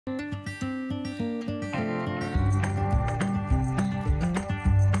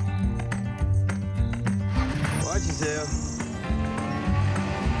tell.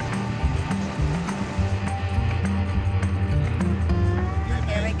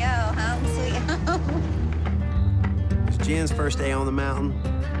 Here we go, home sweet home. It was Jen's first day on the mountain.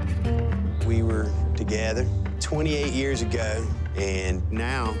 We were together 28 years ago, and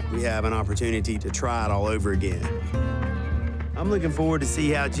now we have an opportunity to try it all over again. I'm looking forward to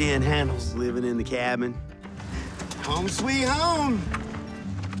see how Jen handles living in the cabin. Home sweet home.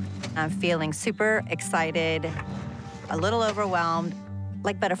 I'm feeling super excited, a little overwhelmed,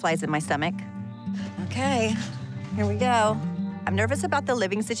 like butterflies in my stomach. Okay, here we go. I'm nervous about the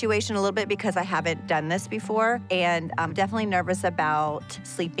living situation a little bit because I haven't done this before, and I'm definitely nervous about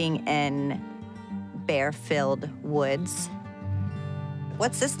sleeping in bear-filled woods.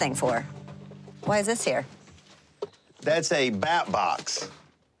 What's this thing for? Why is this here? That's a bat box.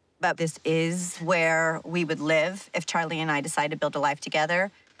 But this is where we would live if Charlie and I decide to build a life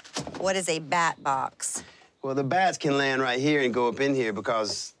together. What is a bat box? Well, the bats can land right here and go up in here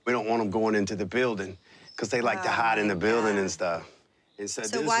because we don't want them going into the building because they like to hide in the building and stuff. And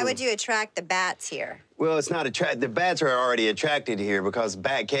so why would you attract the bats here? Well, it's not the bats are already attracted here because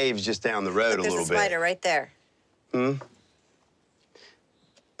Bat Cave's just down the road a little bit. There's a spider right there. No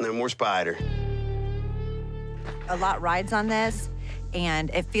more spider. A lot rides on this, and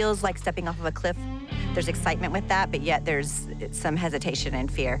it feels like stepping off of a cliff. There's excitement with that, but yet there's some hesitation and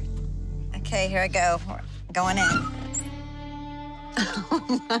fear. Okay, here I go. We're going in.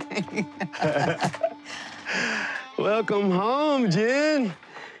 Oh my God. Welcome home, Jen.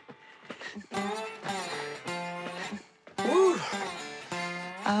 Woo.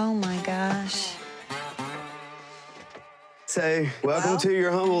 Oh my gosh. So, welcome to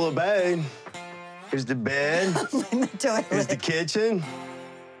your humble abode. Here's the bed. The toilet. Here's the kitchen.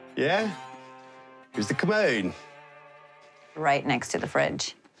 Yeah. Here's the commode. Right next to the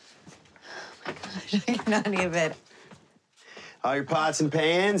fridge. Oh my gosh, I cannot even. All your pots and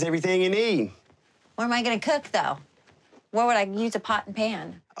pans, everything you need. Where am I gonna cook, though? Where would I use a pot and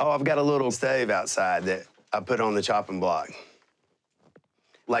pan? Oh, I've got a little stove outside that I put on the chopping block.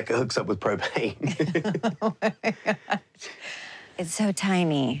 Like it hooks up with propane. Oh my gosh. It's so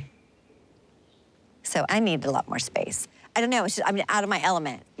tiny. So I need a lot more space. I don't know, it's just, I'm out of my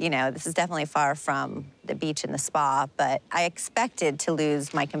element. You know, this is definitely far from the beach and the spa, but I expected to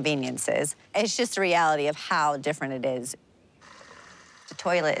lose my conveniences. It's just the reality of how different it is. The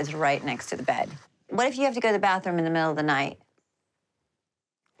toilet is right next to the bed. What if you have to go to the bathroom in the middle of the night?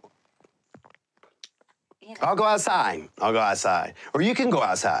 I'll go outside. I'll go outside. Or you can go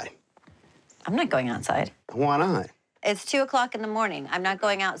outside. I'm not going outside. Why not? It's 2 o'clock in the morning. I'm not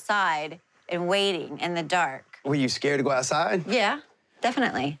going outside and waiting in the dark. Were you scared to go outside? Yeah,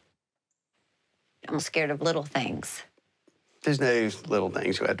 definitely. I'm scared of little things. There's no little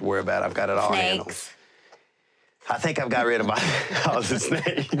things you have to worry about. I've got it all handled. Snakes. I think I've got rid of all the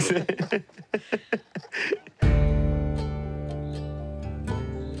snakes.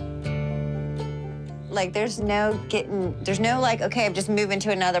 Like, there's no like, okay, I'm just moving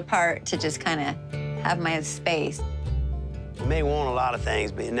to another part to just kind of have my space. You may want a lot of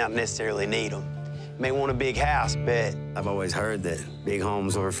things, but you not necessarily need them. You may want a big house, but I've always heard that big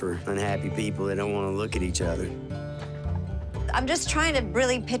homes are for unhappy people that don't want to look at each other. I'm just trying to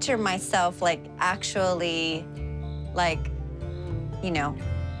really picture myself, like, actually, like, you know,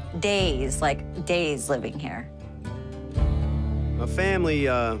 days living here. My family,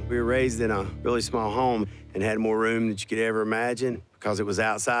 we were raised in a really small home and had more room than you could ever imagine because it was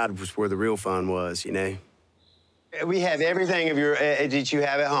outside was where the real fun was, you know. We have everything of that you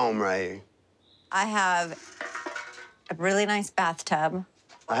have at home right here. I have a really nice bathtub.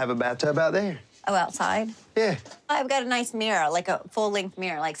 I have a bathtub out there. Oh, outside? Yeah. I've got a nice mirror, like a full-length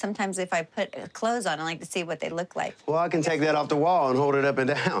mirror. Like, sometimes if I put clothes on, I like to see what they look like. Well, I can take that off the wall and hold it up and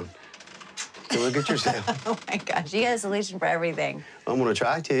down. So look at yourself. Oh, my gosh. You got a solution for everything. I'm going to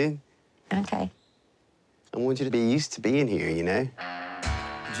try to. Okay. I want you to be used to being here, you know?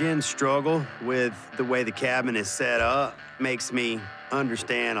 Jen's struggle with the way the cabin is set up makes me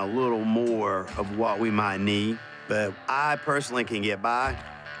understand a little more of what we might need. But I personally can get by,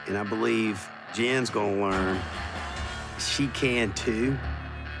 and I believe Jen's going to learn she can too,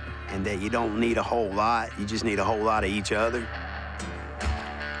 and that you don't need a whole lot. You just need a whole lot of each other.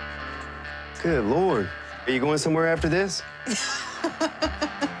 Good Lord. Are you going somewhere after this?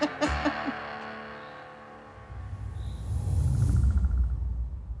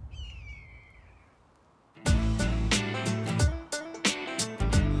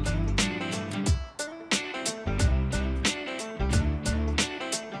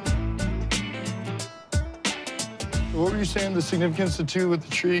 What were you saying the significance of 2 with the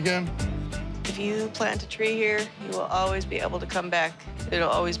tree again? If you plant a tree here, you will always be able to come back. It'll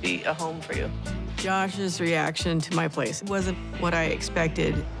always be a home for you. Josh's reaction to my place wasn't what I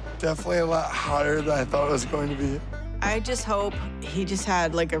expected. Definitely a lot hotter than I thought it was going to be. I just hope he just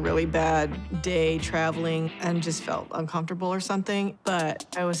had like a really bad day traveling and just felt uncomfortable or something. But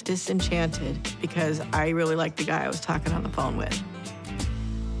I was disenchanted because I really liked the guy I was talking on the phone with. So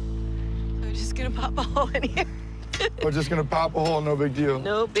we're just gonna pop a hole in here. We're just gonna pop a hole, no big deal.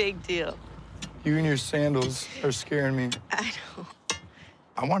 No big deal. You and your sandals are scaring me. I know.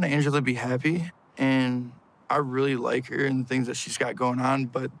 I want Angela to be happy, and I really like her and the things that she's got going on,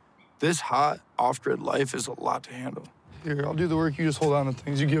 but this hot, off-grid life is a lot to handle. Here, I'll do the work. You just hold on to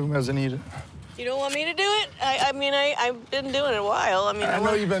things. You give them as I need it. You don't want me to do it? I mean, I've been doing it a while. I mean, I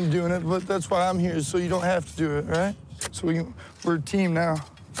know you've been doing it, but that's why I'm here, so you don't have to do it, right? So we're a team now.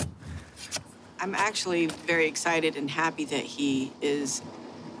 I'm actually very excited and happy that he is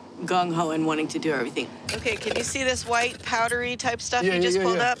gung-ho and wanting to do everything. Okay, can you see this white powdery type stuff you just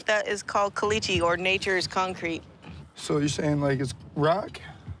pulled up? That is called caliche, or nature's concrete. So you're saying like it's rock?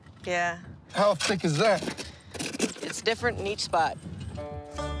 Yeah. How thick is that? It's different in each spot.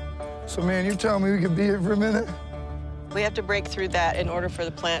 So, man, you're telling me we could be here for a minute? We have to break through that in order for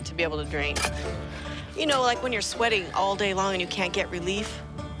the plant to be able to drain. You know, like when you're sweating all day long and you can't get relief?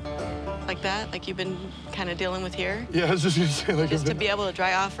 Like that, like you've been kind of dealing with here? Yeah, I was just gonna say, like... Just to be able to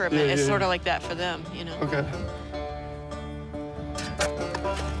dry off for a minute. It's sort of like that for them, you know? Okay.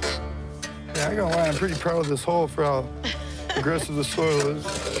 Yeah, I ain't gonna lie, I'm pretty proud of this hole for how aggressive the soil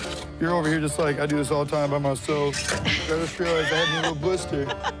is. You're over here just like, I do this all the time by myself. I just realized I had a little blister.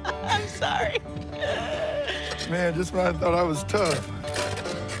 I'm sorry. Man, just when I thought I was tough.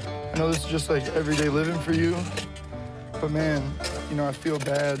 I know this is just like everyday living for you, but man, you know, I feel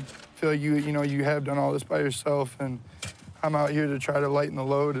bad. I feel like you have done all this by yourself, and I'm out here to try to lighten the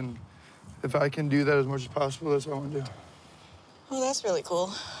load, and if I can do that as much as possible, that's what I want to do. Well, that's really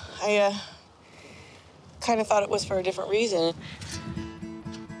cool. I kind of thought it was for a different reason.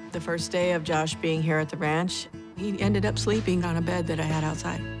 The first day of Josh being here at the ranch, he ended up sleeping on a bed that I had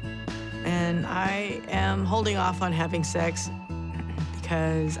outside. And I am holding off on having sex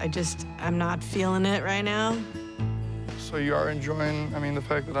because I'm not feeling it right now. So you are enjoying, I mean, the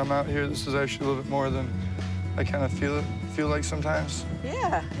fact that I'm out here, this is actually a little bit more than I kind of feel like sometimes.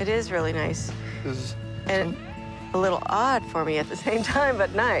 Yeah, it is really nice. And a little odd for me at the same time,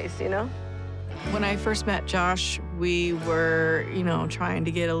 but nice, you know? When I first met Josh, we were, you know, trying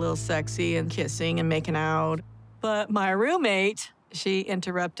to get a little sexy and kissing and making out. But my roommate, she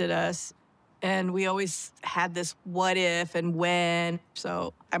interrupted us, and we always had this what if and when.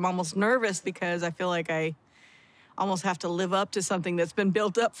 So I'm almost nervous because I feel like I almost have to live up to something that's been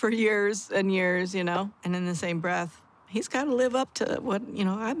built up for years and years, you know? And in the same breath, he's got to live up to what, you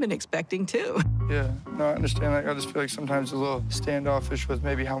know, I've been expecting too. Yeah, no, I understand that. I just feel like sometimes a little standoffish with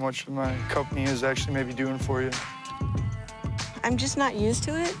maybe how much of my company is actually maybe doing for you. I'm just not used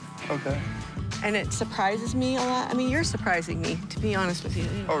to it. Okay. And it surprises me a lot. I mean, you're surprising me, to be honest with you.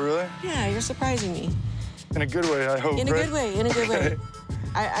 Oh, really? Yeah, you're surprising me. In a good way, I hope, In a right? good way, in a good way.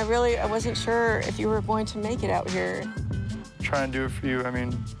 I wasn't sure if you were going to make it out here. Try and do it for you. I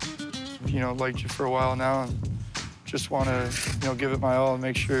mean, you know, liked you for a while now, and just want to, you know, give it my all and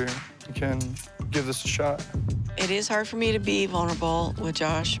make sure we can give this a shot. It is hard for me to be vulnerable with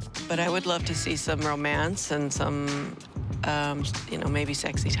Josh, but I would love to see some romance and some, you know, maybe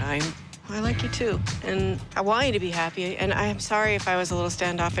sexy time. I like you too, and I want you to be happy. And I'm sorry if I was a little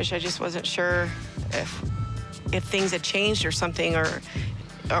standoffish. I just wasn't sure if things had changed or something, or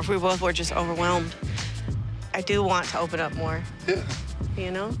if we both were just overwhelmed. I do want to open up more. Yeah.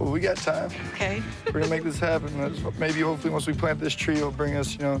 You know? Well, we got time. Okay. We're gonna make this happen. Maybe, hopefully, once we plant this tree, it'll bring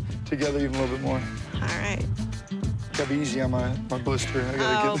us, you know, together even a little bit more. All right. Gotta be easy on my blister. I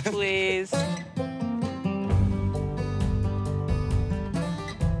gotta Oh, please.